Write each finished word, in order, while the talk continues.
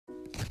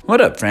What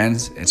up,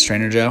 friends? It's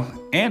Trainer Joe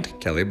and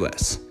Kelly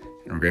Bliss,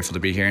 and we're grateful to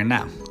be here and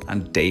now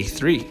on day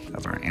 3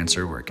 of our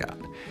answer workout.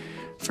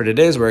 For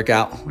today's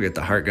workout, we get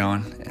the heart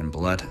going and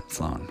blood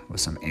flowing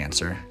with some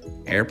answer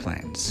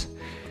airplanes.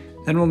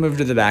 Then we'll move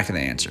to the back of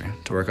the answer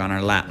to work on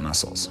our lat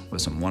muscles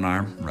with some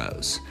one-arm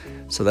rows.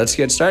 So let's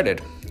get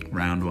started.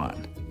 Round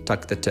 1.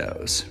 Tuck the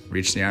toes,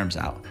 reach the arms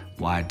out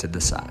wide to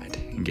the side,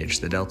 engage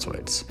the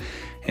deltoids.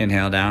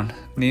 Inhale down,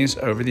 knees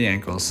over the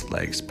ankles,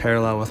 legs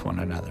parallel with one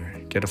another.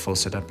 Get a full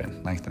sit up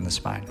in, lengthen the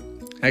spine.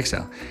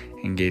 Exhale,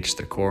 engage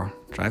the core,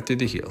 drive through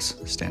the heels,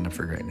 stand up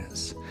for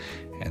greatness.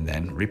 And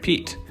then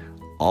repeat,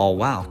 all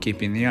while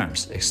keeping the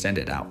arms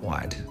extended out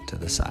wide to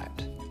the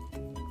side.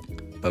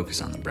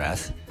 Focus on the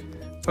breath,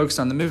 focus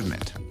on the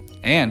movement.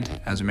 And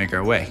as we make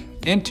our way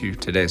into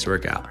today's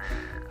workout,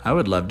 I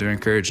would love to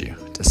encourage you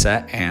to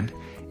set an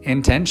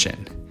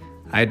intention,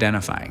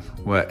 identifying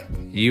what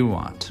you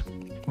want,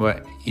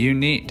 what you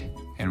need,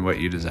 and what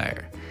you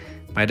desire.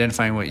 By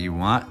identifying what you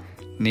want,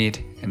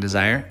 need, and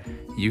desire,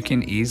 you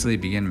can easily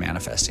begin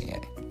manifesting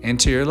it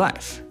into your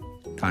life,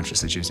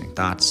 consciously choosing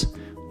thoughts,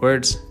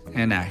 words,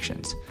 and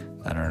actions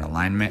that are in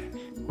alignment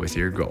with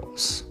your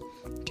goals.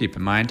 Keep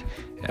in mind,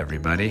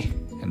 everybody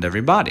and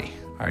every body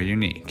are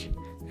unique.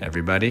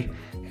 Everybody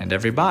and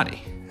every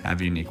body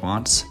have unique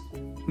wants,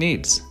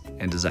 needs,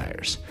 and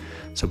desires.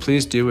 So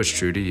please do what's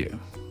true to you.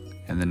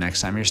 And the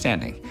next time you're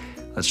standing,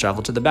 let's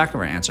travel to the back of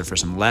our answer for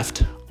some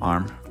left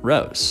arm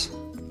rows.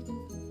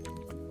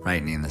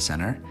 Right knee in the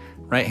center,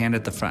 right hand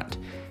at the front.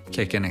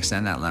 Kick and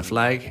extend that left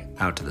leg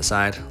out to the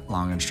side,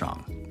 long and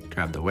strong.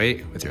 Grab the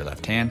weight with your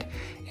left hand.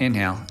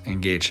 Inhale,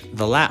 engage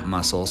the lat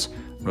muscles.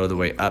 Row the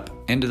weight up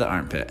into the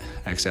armpit.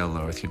 Exhale,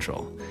 lower with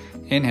control.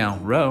 Inhale,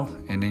 row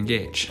and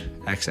engage.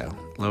 Exhale,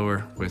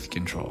 lower with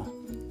control.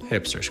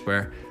 Hips are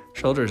square,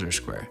 shoulders are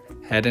square.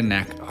 Head and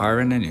neck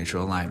are in a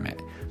neutral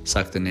alignment.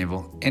 Suck the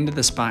navel into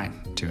the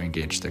spine to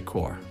engage the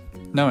core,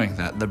 knowing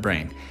that the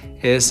brain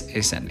is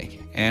a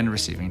sending and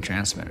receiving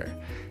transmitter,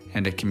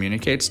 and it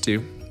communicates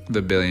to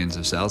the billions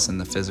of cells in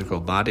the physical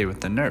body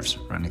with the nerves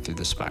running through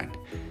the spine.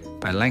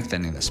 By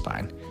lengthening the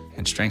spine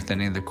and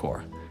strengthening the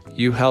core,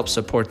 you help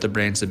support the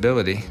brain's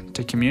ability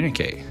to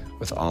communicate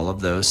with all of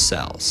those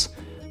cells,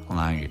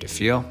 allowing you to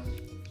feel,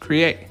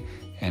 create,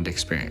 and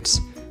experience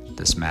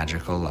this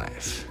magical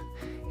life.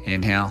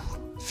 Inhale,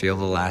 feel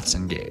the lats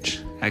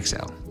engage.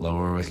 Exhale,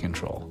 lower with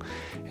control.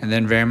 And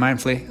then very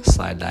mindfully,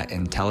 slide that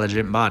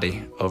intelligent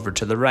body over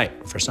to the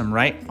right for some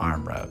right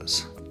arm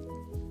rows.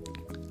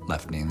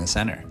 Left knee in the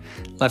center,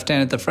 left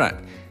hand at the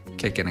front.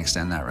 Kick and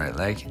extend that right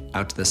leg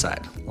out to the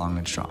side, long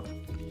and strong.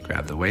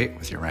 Grab the weight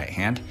with your right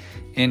hand.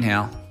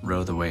 Inhale,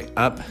 row the weight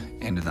up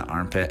into the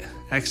armpit.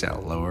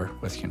 Exhale, lower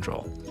with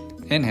control.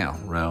 Inhale,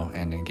 row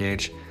and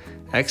engage.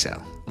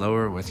 Exhale,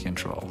 lower with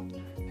control.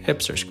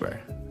 Hips are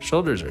square,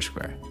 shoulders are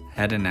square.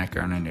 Head and neck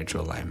are in a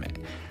neutral alignment.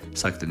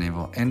 Suck the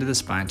navel into the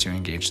spine to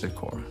engage the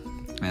core.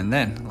 And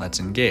then let's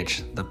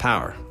engage the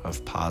power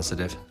of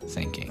positive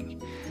thinking.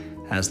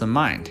 As the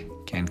mind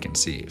can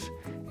conceive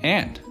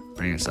and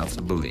bring itself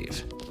to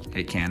believe,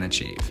 it can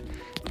achieve.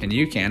 And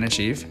you can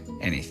achieve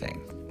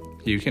anything.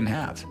 You can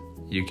have,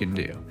 you can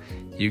do,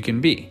 you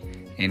can be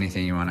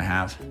anything you want to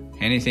have,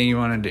 anything you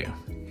want to do,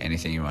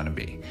 anything you want to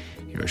be.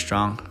 You are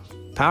strong,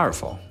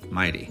 powerful,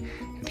 mighty,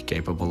 and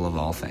capable of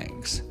all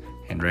things.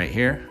 And right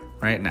here,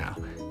 right now,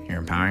 you're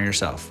empowering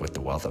yourself with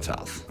the wealth of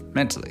health,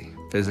 mentally,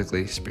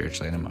 physically,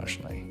 spiritually, and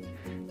emotionally.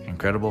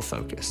 Incredible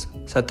focus.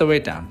 Set the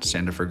weight down,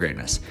 stand up for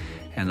greatness,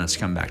 and let's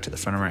come back to the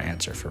front of our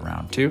answer for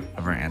round 2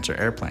 of our answer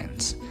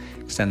airplanes.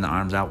 Extend the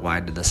arms out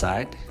wide to the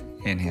side.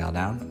 Inhale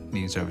down,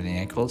 knees over the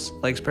ankles,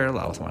 legs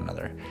parallel with one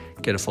another.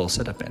 Get a full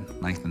sit up in,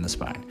 lengthen the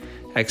spine.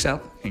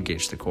 Exhale,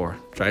 engage the core,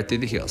 drive through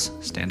the heels,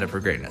 stand up for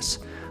greatness,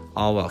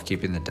 all while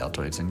keeping the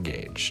deltoids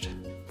engaged.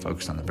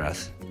 Focus on the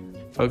breath,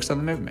 focus on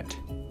the movement.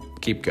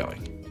 Keep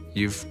going.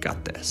 You've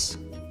got this.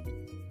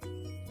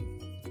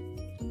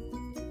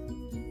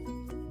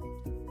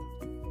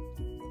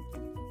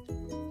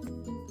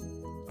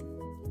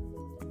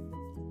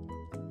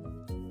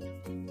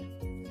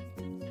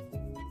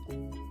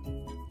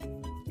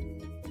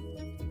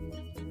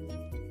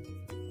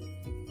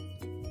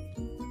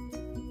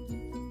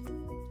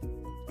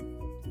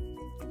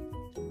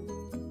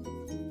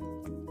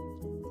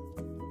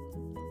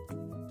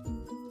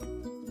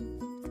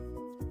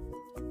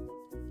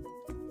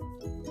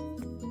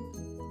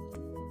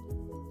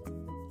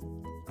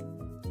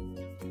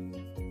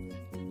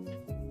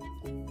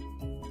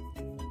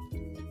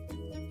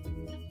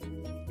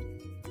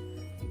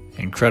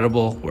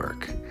 Incredible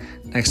work.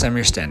 Next time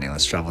you're standing,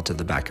 let's travel to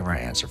the back of our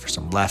answer for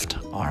some left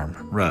arm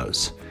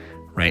rows.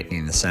 Right knee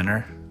in the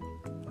center,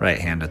 right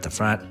hand at the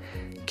front.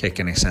 Kick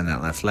and extend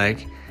that left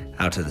leg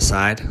out to the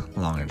side,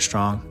 long and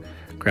strong.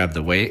 Grab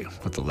the weight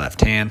with the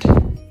left hand.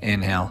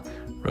 Inhale,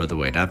 row the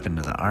weight up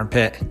into the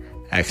armpit.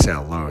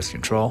 Exhale, lower with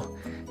control.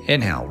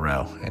 Inhale,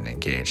 row and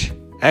engage.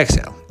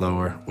 Exhale,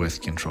 lower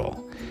with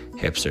control.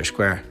 Hips are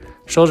square,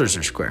 shoulders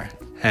are square.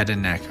 Head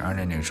and neck are in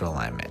a neutral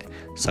alignment.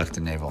 Suck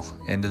the navel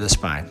into the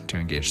spine to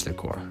engage the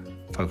core.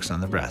 Focus on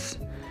the breath.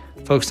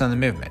 Focus on the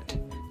movement.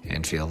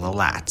 and feel the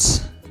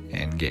lats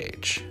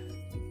engage.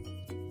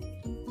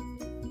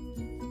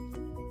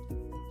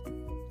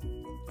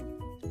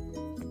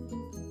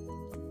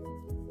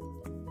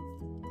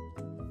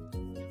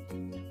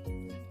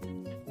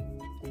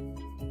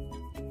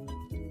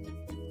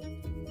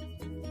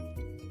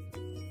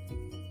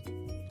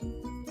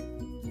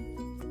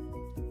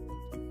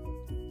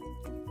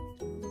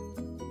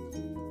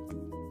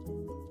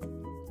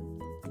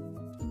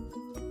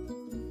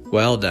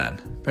 Well done.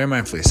 Very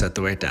mindfully set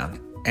the weight down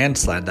and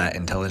slide that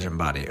intelligent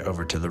body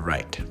over to the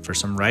right for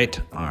some right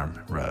arm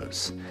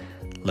rows.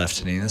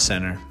 Left knee in the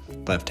center,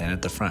 left hand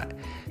at the front.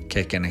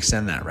 Kick and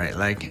extend that right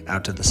leg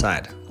out to the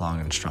side, long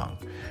and strong.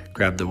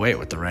 Grab the weight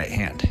with the right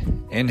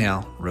hand.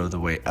 Inhale, row the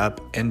weight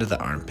up into the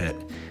armpit.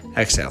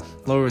 Exhale,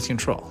 lower with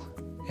control.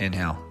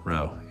 Inhale,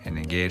 row and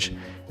engage.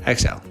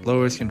 Exhale,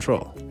 lower with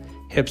control.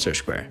 Hips are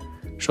square,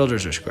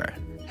 shoulders are square.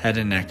 Head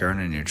and neck are in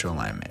a neutral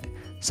alignment.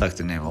 Suck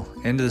the navel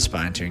into the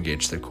spine to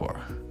engage the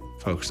core.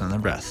 Focus on the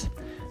breath.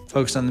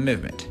 Focus on the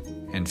movement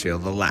and feel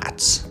the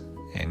lats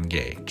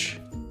engage.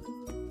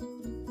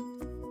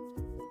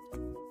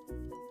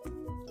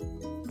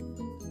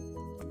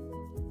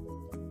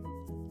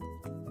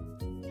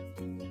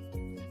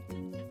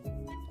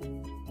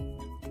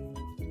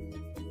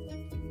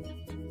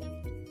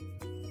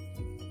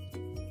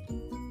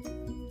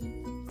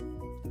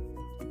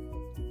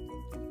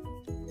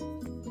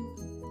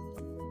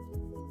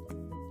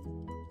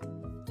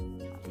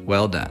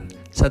 Well done.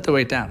 Set the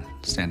weight down,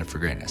 stand up for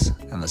greatness,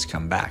 and let's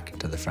come back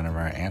to the front of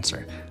our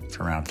answer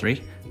for round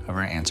 3 of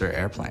our answer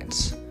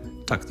airplanes.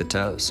 Tuck the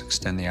toes,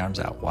 extend the arms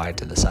out wide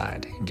to the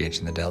side,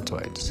 engaging the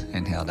deltoids.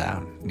 Inhale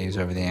down, knees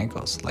over the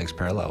ankles, legs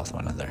parallel with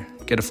one another.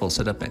 Get a full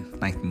sit up in,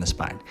 lengthen the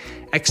spine.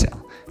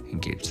 Exhale,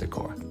 engage the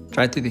core.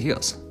 Drive through the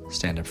heels,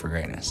 stand up for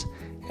greatness,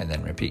 and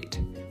then repeat.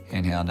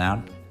 Inhale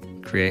down,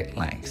 create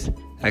length.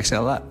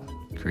 Exhale up,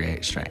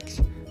 create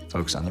strength.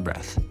 Focus on the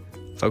breath,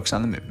 focus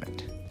on the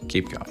movement.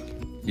 Keep going.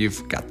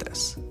 You've got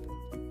this.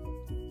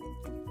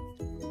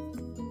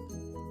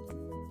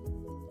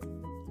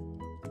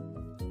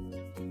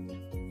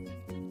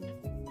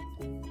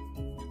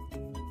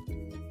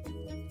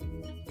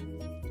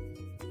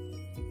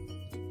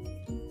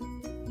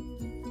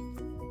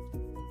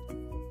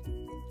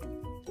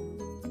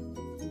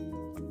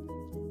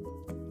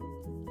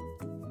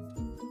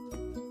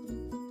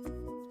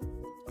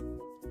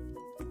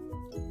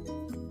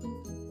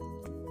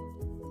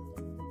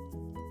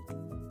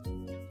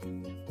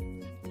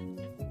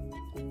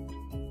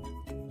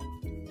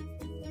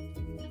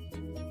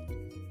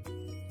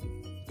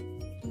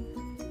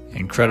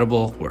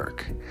 Incredible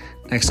work.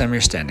 Next time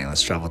you're standing,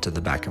 let's travel to the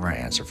back of our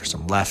answer for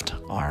some left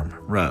arm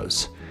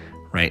rows.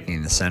 Right knee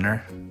in the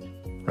center,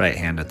 right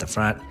hand at the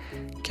front.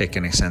 Kick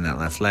and extend that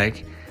left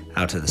leg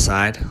out to the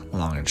side,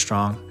 long and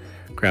strong.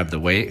 Grab the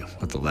weight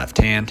with the left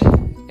hand.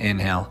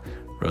 Inhale,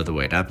 row the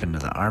weight up into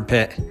the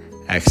armpit.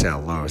 Exhale,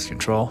 lower with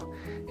control.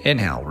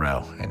 Inhale,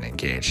 row and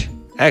engage.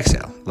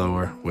 Exhale,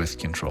 lower with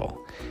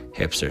control.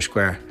 Hips are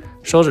square,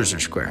 shoulders are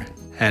square.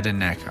 Head and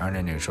neck are in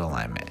a neutral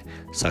alignment.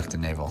 Suck the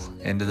navel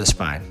into the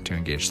spine to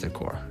engage the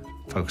core.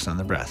 Focus on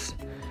the breath.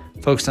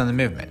 Focus on the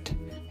movement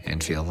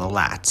and feel the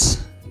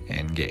lats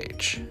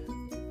engage.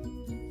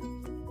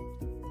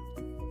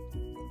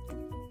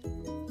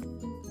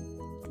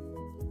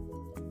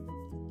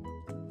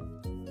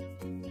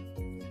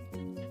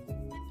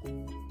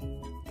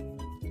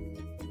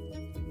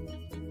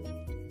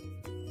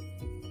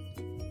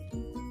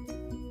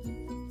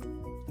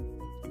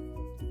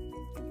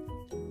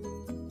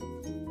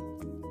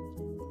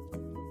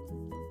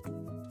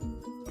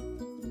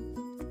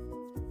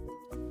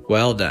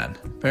 Well done.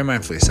 Very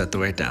mindfully set the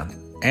weight down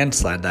and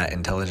slide that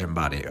intelligent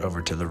body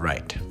over to the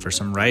right for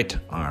some right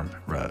arm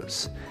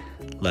rows.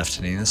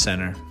 Left knee in the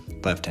center,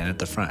 left hand at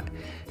the front.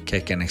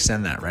 Kick and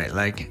extend that right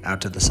leg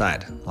out to the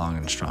side, long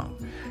and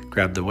strong.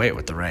 Grab the weight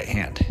with the right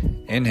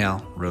hand.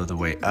 Inhale, row the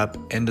weight up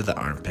into the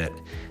armpit.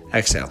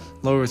 Exhale,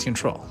 lower with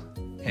control.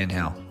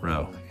 Inhale,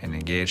 row and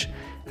engage.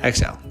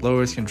 Exhale,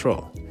 lower with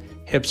control.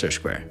 Hips are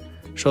square,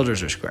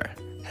 shoulders are square.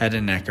 Head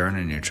and neck are in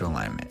a neutral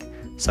alignment.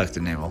 Suck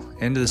the navel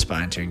into the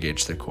spine to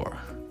engage the core.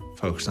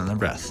 Focus on the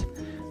breath,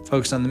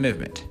 focus on the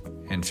movement,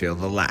 and feel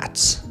the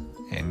lats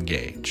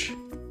engage.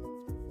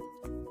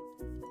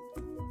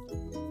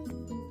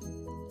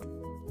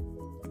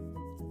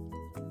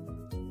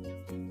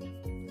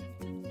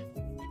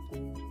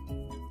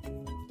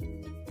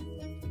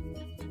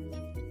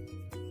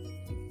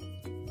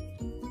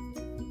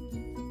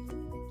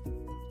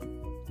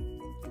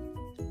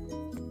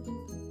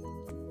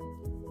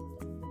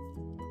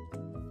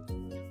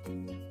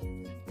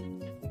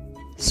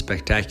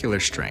 Spectacular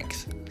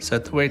strength.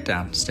 Set the weight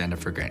down, stand up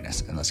for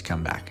greatness, and let's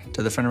come back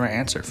to the front of our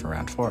answer for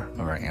round 4 of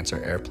our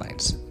answer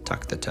airplanes.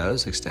 Tuck the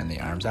toes, extend the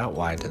arms out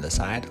wide to the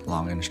side,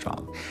 long and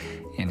strong.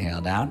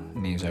 Inhale down,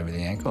 knees over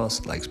the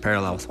ankles, legs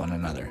parallel with one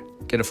another.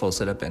 Get a full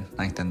sit up in,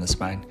 lengthen the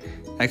spine.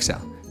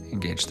 Exhale,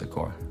 engage the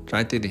core.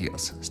 Drive through the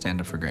heels,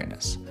 stand up for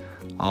greatness.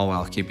 All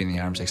while keeping the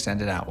arms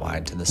extended out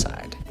wide to the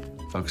side.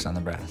 Focus on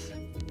the breath,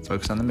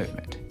 focus on the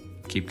movement.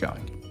 Keep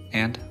going,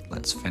 and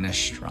let's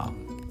finish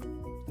strong.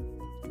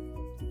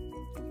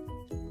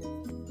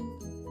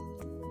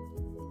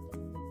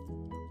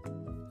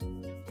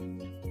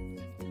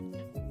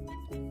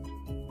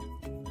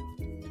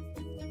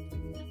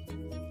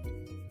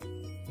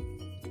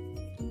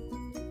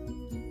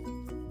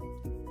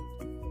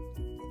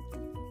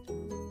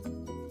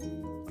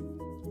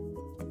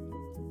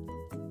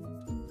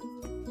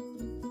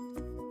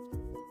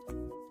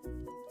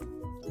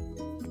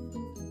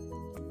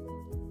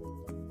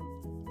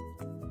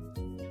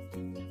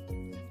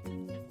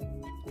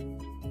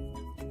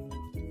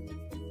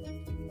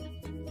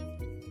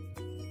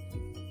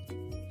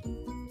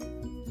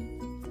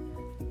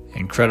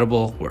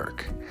 Incredible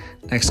work.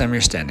 Next time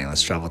you're standing,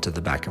 let's travel to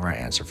the back of our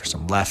answer for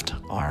some left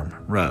arm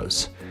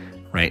rows.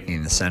 Right knee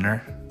in the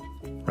center,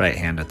 right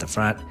hand at the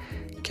front,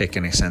 kick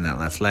and extend that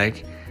left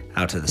leg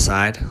out to the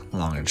side,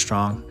 long and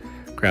strong.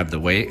 Grab the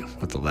weight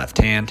with the left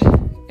hand.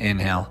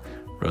 Inhale,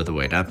 row the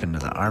weight up into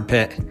the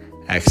armpit.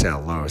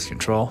 Exhale, lower with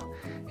control.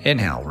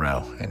 Inhale,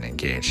 row and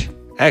engage.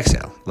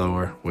 Exhale,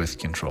 lower with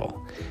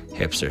control.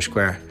 Hips are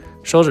square,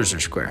 shoulders are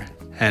square.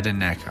 Head and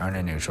neck are in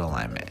a neutral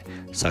alignment.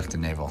 Suck the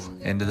navel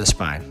into the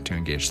spine to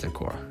engage the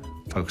core.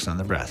 Focus on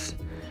the breath.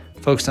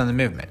 Focus on the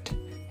movement.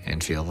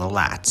 And feel the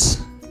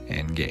lats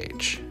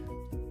engage.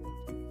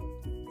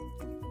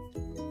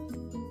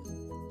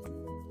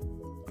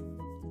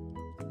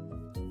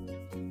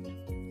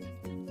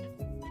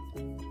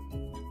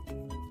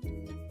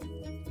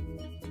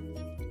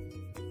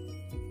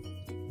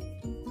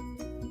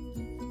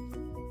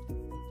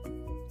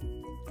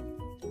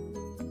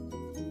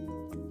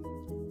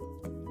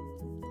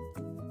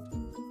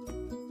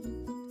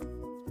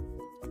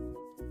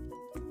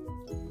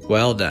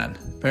 Well done.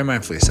 Very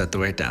mindfully set the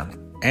weight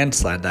down and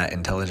slide that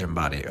intelligent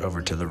body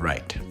over to the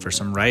right for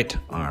some right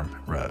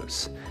arm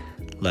rows.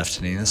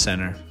 Left knee in the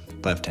center,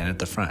 left hand at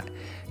the front.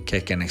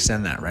 Kick and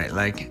extend that right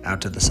leg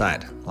out to the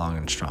side, long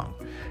and strong.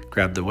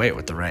 Grab the weight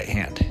with the right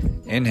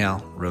hand.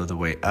 Inhale, row the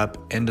weight up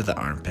into the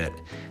armpit.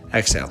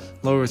 Exhale,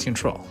 lower with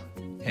control.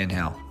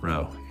 Inhale,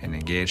 row and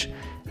engage.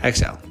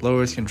 Exhale,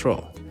 lower with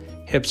control.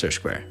 Hips are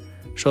square,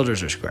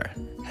 shoulders are square.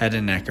 Head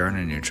and neck are in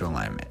a neutral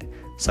alignment.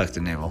 Suck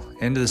the navel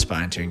into the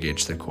spine to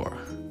engage the core.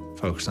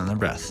 Focus on the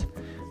breath.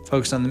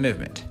 Focus on the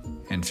movement.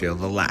 And feel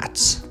the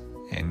lats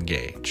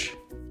engage.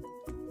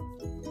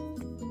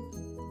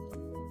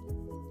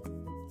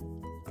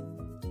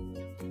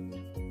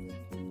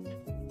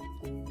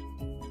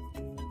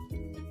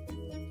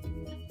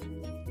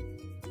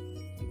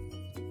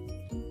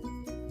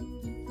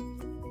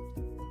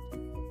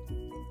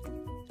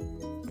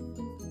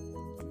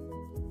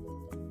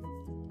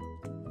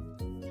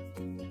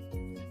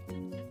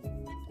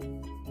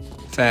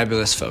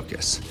 Fabulous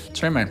focus.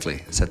 So very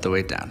mindfully set the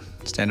weight down,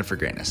 stand up for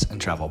greatness, and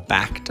travel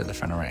back to the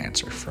front of our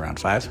answer for round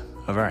 5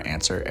 of our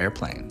answer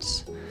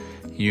airplanes.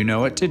 You know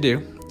what to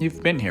do.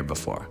 You've been here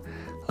before.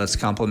 Let's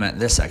complement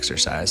this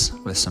exercise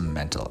with some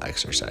mental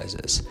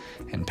exercises,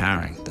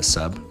 empowering the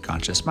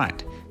subconscious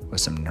mind with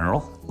some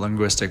neural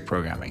linguistic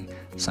programming,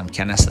 some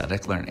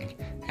kinesthetic learning,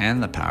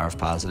 and the power of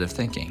positive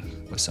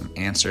thinking with some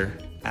answer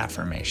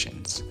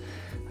affirmations.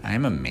 I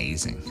am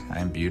amazing. I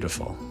am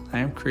beautiful. I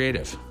am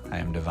creative. I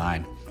am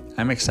divine.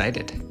 I'm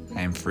excited.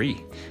 I am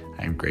free.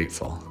 I am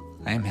grateful.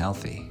 I am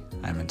healthy.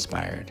 I am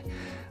inspired.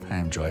 I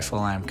am joyful.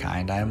 I am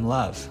kind. I am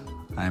love.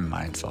 I am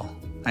mindful.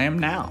 I am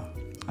now.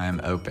 I am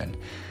open.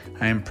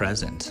 I am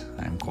present.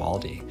 I am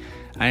quality.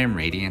 I am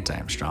radiant. I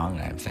am strong.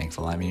 I am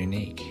thankful. I am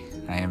unique.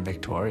 I am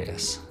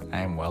victorious. I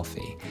am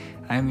wealthy.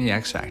 I am the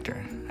X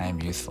Factor. I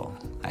am youthful.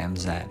 I am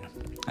Zen.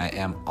 I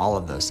am all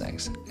of those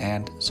things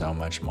and so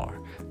much more.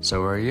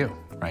 So are you,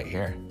 right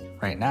here,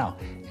 right now,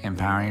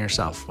 empowering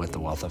yourself with the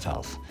wealth of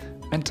health.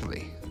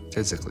 Mentally,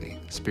 physically,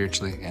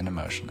 spiritually, and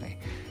emotionally,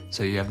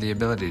 so you have the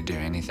ability to do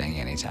anything,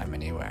 anytime,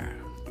 anywhere.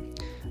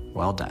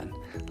 Well done.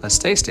 Let's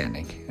stay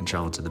standing and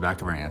travel to the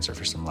back of our answer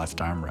for some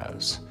left arm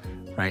rows.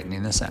 Right knee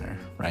in the center,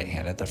 right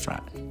hand at the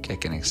front.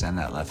 Kick and extend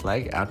that left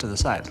leg out to the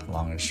side,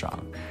 long and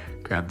strong.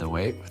 Grab the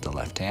weight with the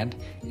left hand.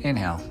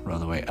 Inhale, roll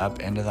the weight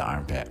up into the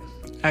armpit.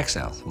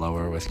 Exhale,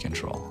 lower with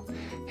control.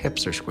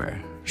 Hips are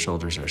square,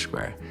 shoulders are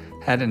square.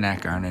 Head and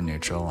neck are in a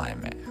neutral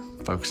alignment.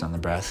 Focus on the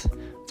breath.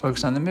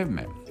 Focus on the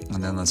movement,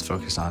 and then let's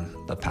focus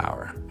on the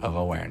power of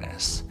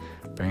awareness.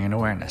 Bringing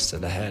awareness to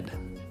the head,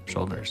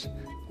 shoulders,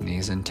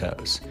 knees and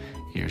toes,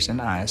 ears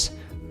and eyes,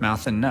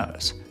 mouth and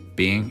nose.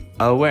 Being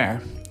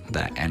aware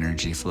that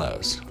energy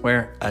flows,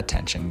 where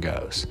attention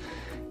goes.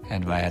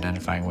 And by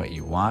identifying what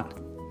you want,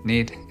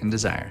 need, and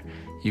desire,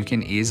 you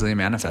can easily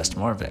manifest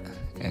more of it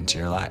into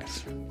your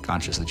life,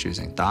 consciously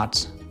choosing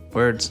thoughts,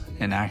 words,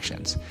 and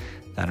actions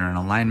that are in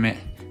alignment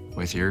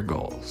with your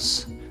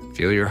goals.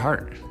 Feel your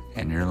heart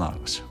and your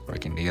lungs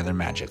working together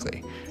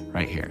magically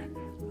right here,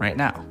 right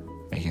now,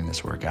 making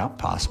this workout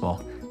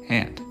possible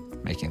and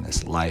making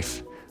this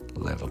life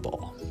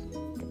livable.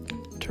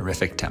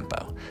 Terrific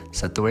tempo.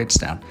 Set the weights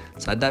down.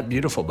 Slide that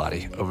beautiful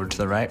body over to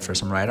the right for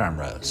some right arm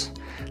rows.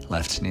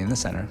 Left knee in the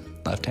center,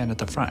 left hand at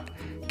the front.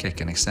 Kick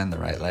and extend the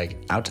right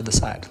leg out to the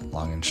side,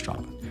 long and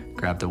strong.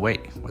 Grab the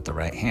weight with the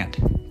right hand.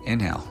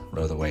 Inhale,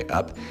 row the weight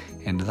up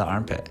into the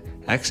armpit.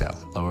 Exhale,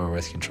 lower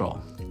with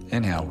control.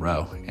 Inhale,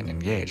 row and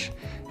engage.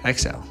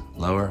 Exhale,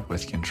 lower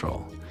with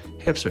control.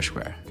 Hips are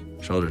square,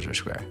 shoulders are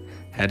square.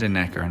 Head and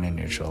neck are in a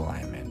neutral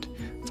alignment.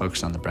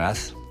 Focus on the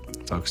breath,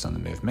 focus on the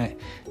movement,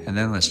 and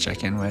then let's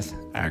check in with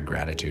our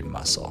gratitude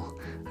muscle,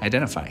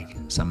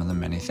 identifying some of the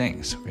many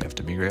things we have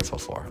to be grateful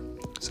for,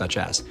 such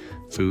as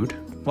food,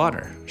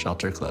 water,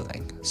 shelter,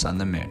 clothing, sun,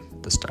 the moon,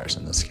 the stars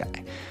in the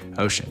sky,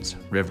 oceans,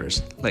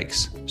 rivers,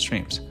 lakes,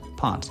 streams,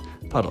 ponds,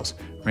 puddles,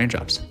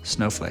 raindrops,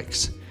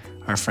 snowflakes,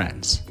 our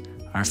friends,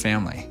 our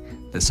family,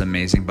 this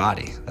amazing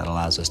body that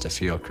allows us to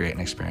feel, create,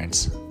 and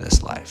experience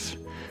this life.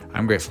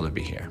 I'm grateful to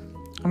be here.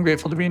 I'm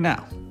grateful to be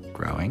now,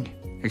 growing,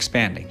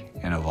 expanding,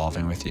 and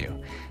evolving with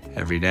you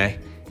every day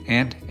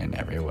and in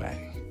every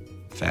way.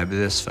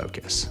 Fabulous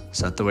focus.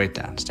 Set the weight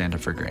down. Stand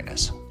up for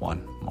greatness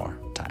one more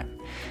time.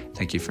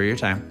 Thank you for your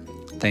time.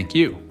 Thank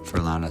you for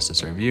allowing us to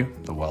serve you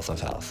the wealth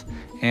of health.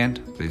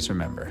 And please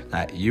remember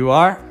that you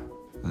are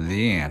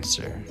the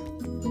answer.